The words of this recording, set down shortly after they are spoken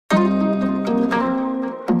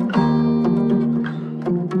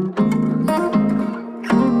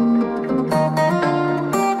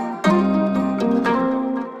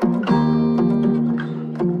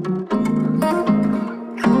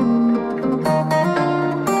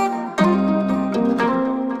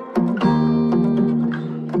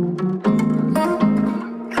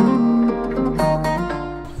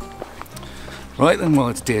Right then, well,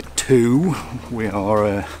 it's day 2. We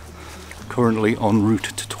are currently en route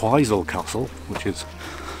to Twizel Castle, which is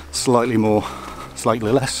slightly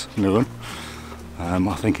less known.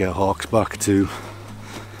 I think it harks back to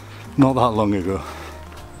not that long ago.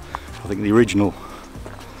 I think the original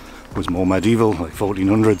was more medieval, like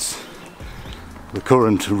 1400s. The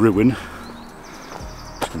current ruin,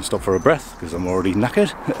 just going to stop for a breath because I'm already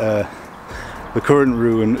knackered. The current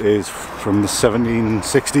ruin is from the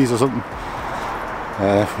 1760s or something.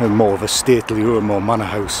 More of a stately ruin, more manor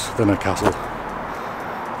house than a castle.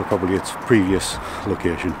 But probably its previous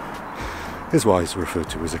location is why it's referred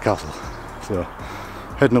to as a castle. So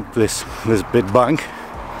heading up this big bank.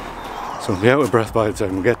 So I'll be out of breath by the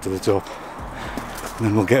time we get to the top. And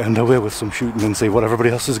then we'll get underway with some shooting and see what everybody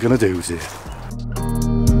else is going to do today.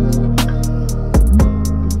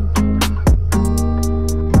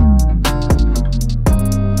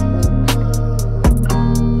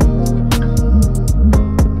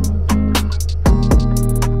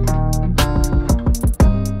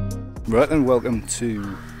 Right then, welcome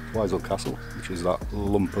to Twizel Castle, which is that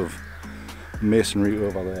lump of masonry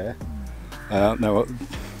over there. Now,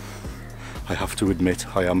 I have to admit,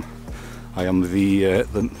 I am the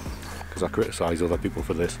because I criticise other people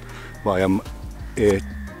for this, but I am a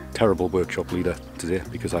terrible workshop leader today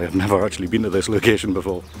because I have never actually been to this location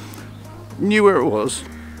before. Knew where it was,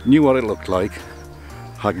 knew what it looked like,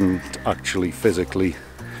 hadn't actually physically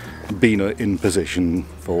been in position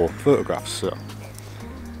for photographs.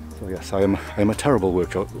 So yes, I am a terrible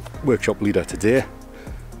workshop leader today,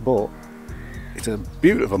 but it's a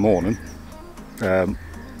beautiful morning.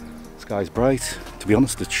 Sky's bright. To be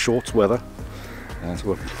honest, it's shorts weather, so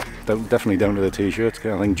we're definitely down to the t-shirts.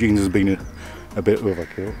 I think jeans has been a bit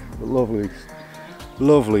overkill, but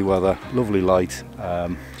lovely weather, lovely light,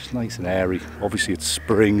 just nice and airy. Obviously it's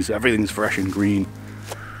springs, everything's fresh and green,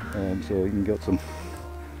 so you can get some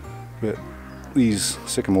these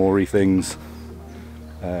sycamore things.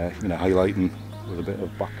 Highlighting with a bit of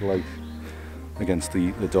backlight against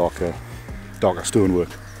the darker stonework.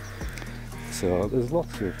 So there's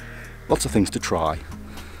lots of things to try.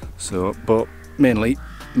 So, but mainly,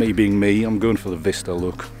 me being me, I'm going for the vista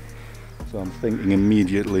look. So I'm thinking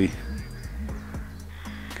immediately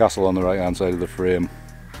castle on the right hand side of the frame.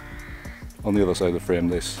 On the other side of the frame,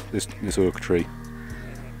 this oak tree.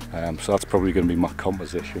 So that's probably going to be my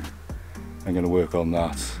composition. I'm going to work on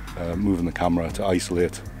that, moving the camera to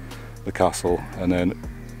isolate the castle, and then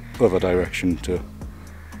other direction to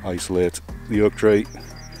isolate the oak tree,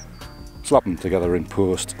 slap them together in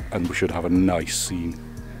post, and we should have a nice scene.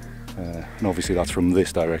 And obviously that's from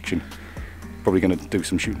this direction. Probably going to do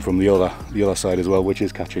some shooting from the other side as well, which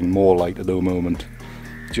is catching more light at the moment,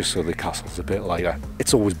 just so the castle's a bit lighter.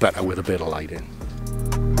 It's always better with a bit of light in.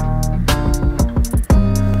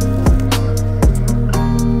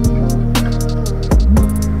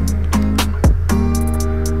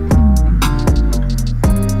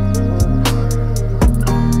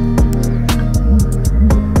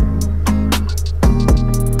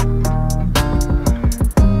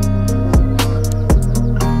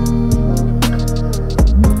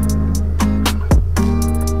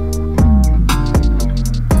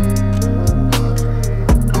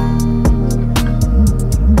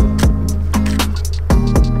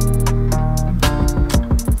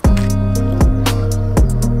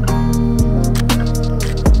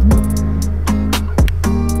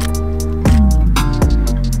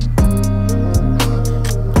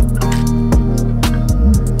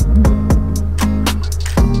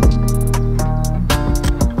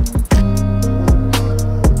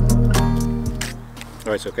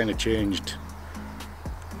 Right, so I've kind of changed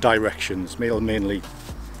directions. Mainly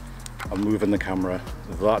I'm moving the camera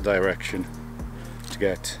that direction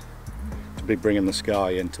to be bringing the sky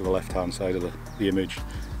into the left hand side of the image,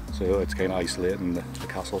 so it's kind of isolating the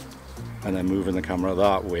castle, and then moving the camera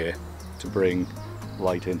that way to bring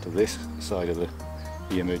light into this side of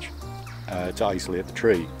the image to isolate the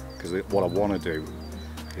tree, because what I want to do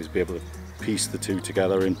is be able to piece the two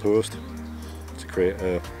together in post to create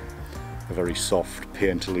a very soft,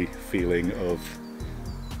 painterly feeling of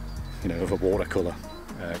a watercolour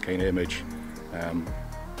kind of image,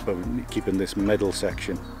 but keeping this middle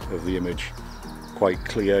section of the image quite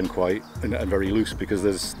clear and very loose, because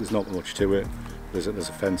there's not much to it. There's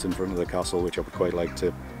a fence in front of the castle which I would quite like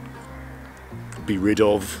to be rid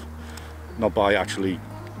of, not by actually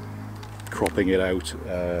cropping it out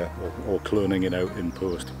or cloning it out in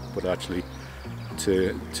post, but actually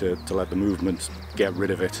to let the movement get rid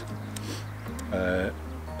of it.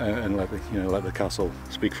 And let the castle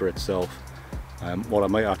speak for itself. What I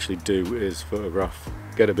might actually do is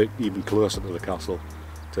get a bit even closer to the castle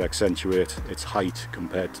to accentuate its height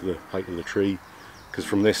compared to the height of the tree, because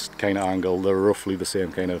from this kind of angle they're roughly the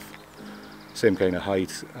same kind of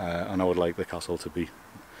height, and I would like the castle to be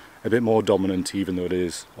a bit more dominant, even though it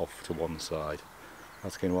is off to one side.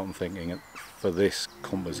 That's kind of what I'm thinking for this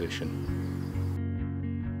composition.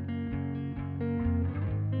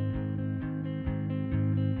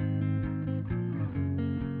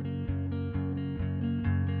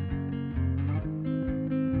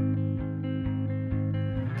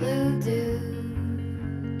 Blue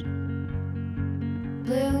dude,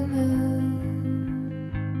 blue moon,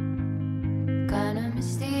 kinda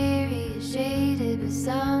mysterious, shaded with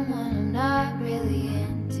someone I'm not really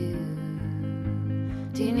into.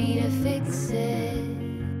 Do you need to fix it?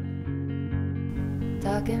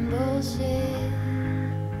 Talking bullshit.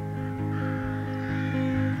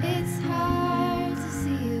 It's hard to see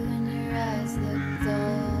you when your eyes look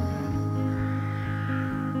dull.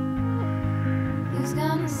 Who's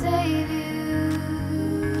gonna save you?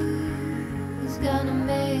 Who's gonna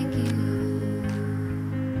make you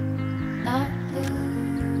not blue?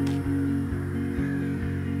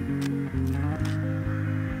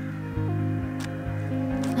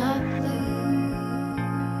 Not blue.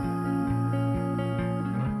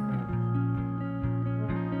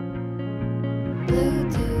 Blue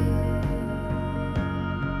dude,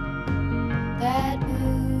 bad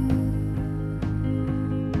mood,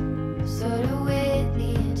 sort of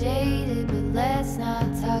witty and jaded, but let's not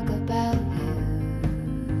talk about you.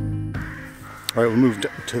 Alright, we'll move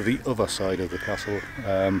to the other side of the castle,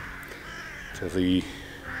 to the,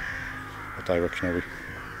 what direction are we?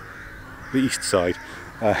 The east side.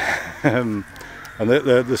 And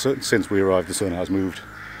since we arrived, the sun has moved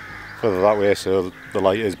further that way, so the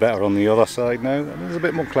light is better on the other side now, and there's a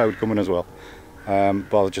bit more cloud coming as well.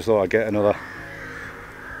 But I just thought I'd get another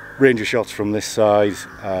range of shots from this side,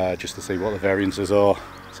 just to see what the variances are,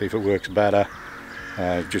 see if it works better.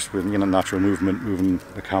 Just with, you know, natural movement, moving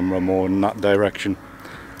the camera more in that direction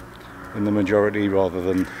in the majority, rather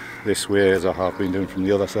than this way as I have been doing from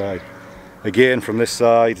the other side. Again, from this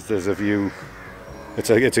side, there's a view. It's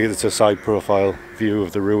a side profile view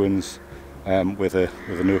of the ruins, with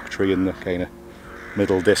an oak tree in the kind of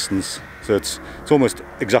middle distance. So it's almost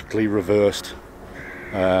exactly reversed,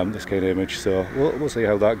 this kind of image. So we'll see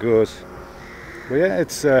how that goes. But yeah,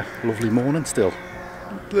 it's a lovely morning still.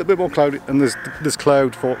 A little bit more cloudy, and there's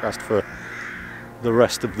cloud forecast for the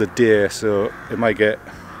rest of the day, so it might get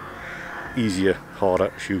easier, harder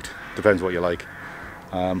to shoot. Depends what you like.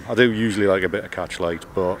 I do usually like a bit of catch light,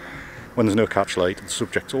 but when there's no catch light, the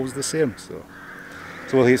subject's always the same. So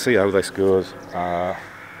we'll see how this goes.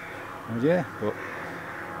 Yeah, but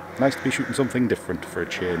nice to be shooting something different for a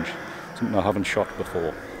change, something I haven't shot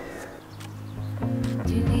before.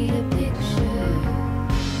 Do you need a picture?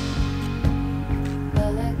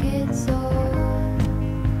 Well, I get so.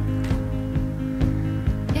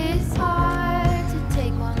 It's hard to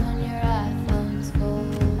take one when your iPhone's full.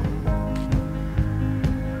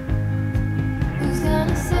 Who's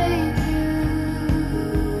gonna save you?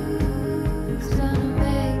 Who's gonna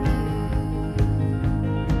make you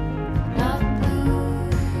not blue?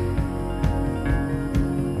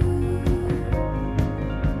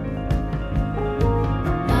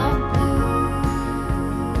 Not blue.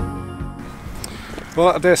 Well,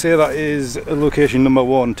 I dare say that is location number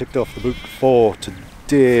 1 ticked off the book for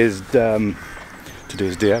today's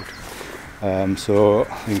day out. So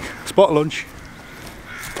I think spot lunch,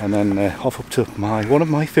 and then off up to one of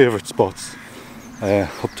my favourite spots,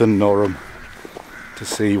 up to Norham, to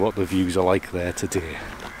see what the views are like there today.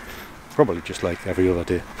 Probably just like every other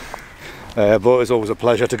day, but it's always a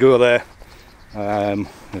pleasure to go there.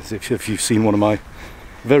 If you've seen one of my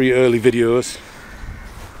very early videos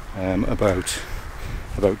about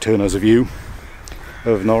Turner's view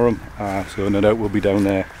of Norham, so no doubt we'll be down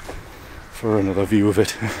there for another view of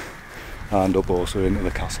it, and up also into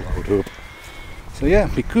the castle, I would hope. So yeah,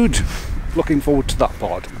 be good. Looking forward to that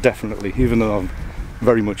part, definitely, even though I've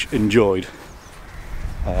very much enjoyed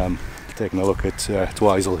taking a look at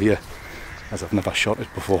Twizel here, as I've never shot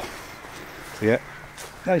it before. So yeah,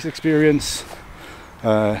 nice experience.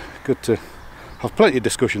 Good to have plenty of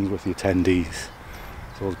discussions with the attendees.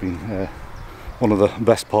 It's always been one of the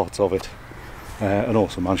best parts of it, and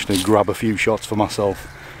also managed to grab a few shots for myself,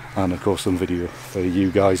 and of course some video for you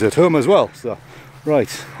guys at home as well. So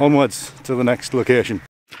right, onwards to the next location.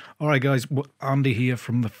 Alright guys, Andy here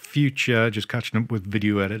from the future, just catching up with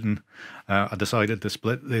video editing. I decided to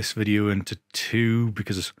split this video into 2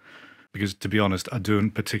 because to be honest, I don't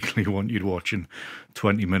particularly want you watching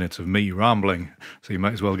 20 minutes of me rambling, so you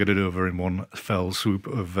might as well get it over in one fell swoop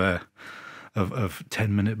of of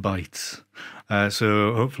 10-minute bites.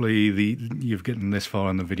 So hopefully you've gotten this far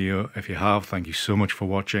in the video. If you have, thank you so much for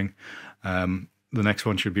watching. The next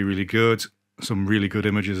one should be really good. Some really good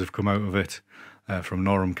images have come out of it from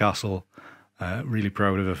Norham Castle. Really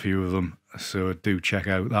proud of a few of them. So do check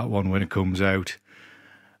out that one when it comes out.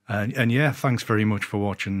 And yeah, thanks very much for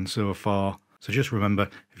watching so far. So just remember,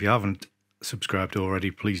 if you haven't subscribed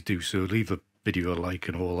already, please do so. Leave the video a like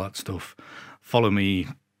and all that stuff. Follow me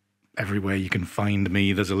everywhere you can find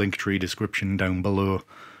me. There's a Linktree description down below.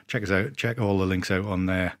 Check us out. Check all the links out on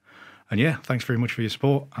there. And yeah, thanks very much for your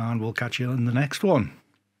support, and we'll catch you in the next one,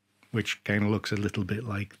 which kind of looks a little bit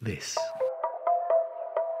like this.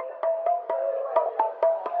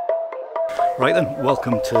 Right then,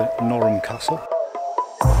 welcome to Norham Castle.